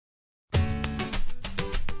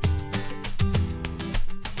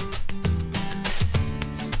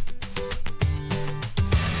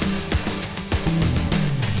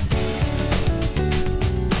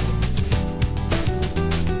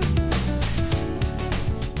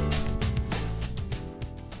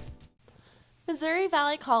Missouri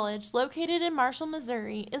Valley College, located in Marshall,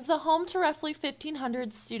 Missouri, is the home to roughly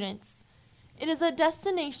 1,500 students. It is a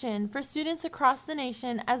destination for students across the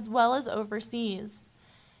nation as well as overseas.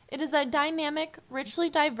 It is a dynamic, richly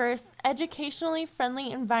diverse, educationally friendly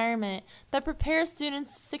environment that prepares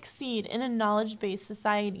students to succeed in a knowledge-based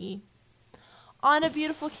society. On a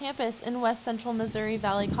beautiful campus in West Central Missouri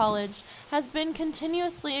Valley College has been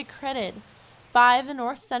continuously accredited by the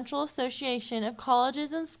North Central Association of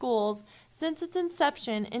Colleges and Schools since its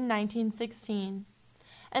inception in 1916.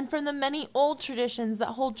 And from the many old traditions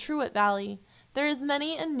that hold true at Valley, there is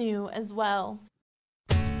many anew as well.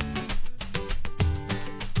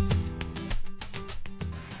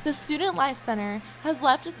 The Student Life Center has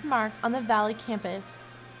left its mark on the Valley campus,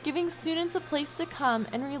 giving students a place to come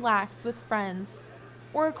and relax with friends,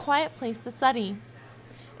 or a quiet place to study.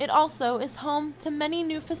 It also is home to many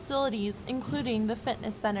new facilities, including the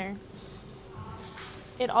fitness center.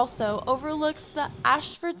 It also overlooks the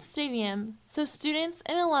Ashford Stadium, so students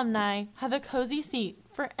and alumni have a cozy seat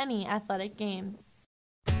for any athletic game.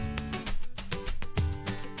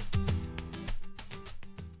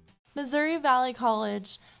 Missouri Valley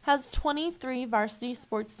College has 23 varsity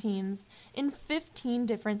sports teams in 15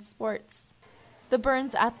 different sports. The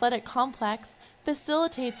Burns Athletic Complex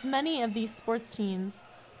facilitates many of these sports teams,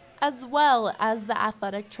 as well as the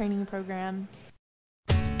athletic training program.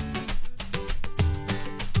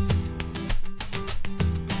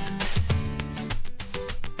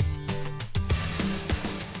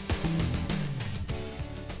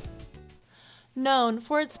 Known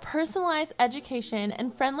for its personalized education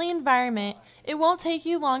and friendly environment, it won't take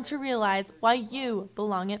you long to realize why you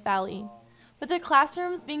belong at Valley. With the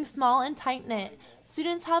classrooms being small and tight-knit,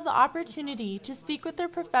 students have the opportunity to speak with their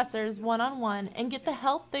professors one-on-one and get the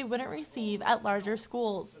help they wouldn't receive at larger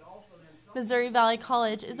schools. Missouri Valley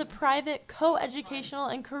College is a private, co-educational,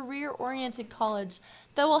 and career-oriented college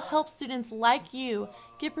that will help students like you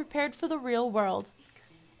get prepared for the real world.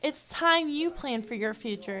 It's time you plan for your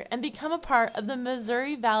future and become a part of the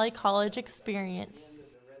Missouri Valley College experience.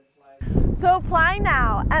 So apply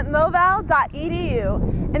now at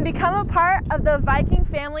moval.edu and become a part of the Viking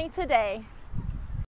family today.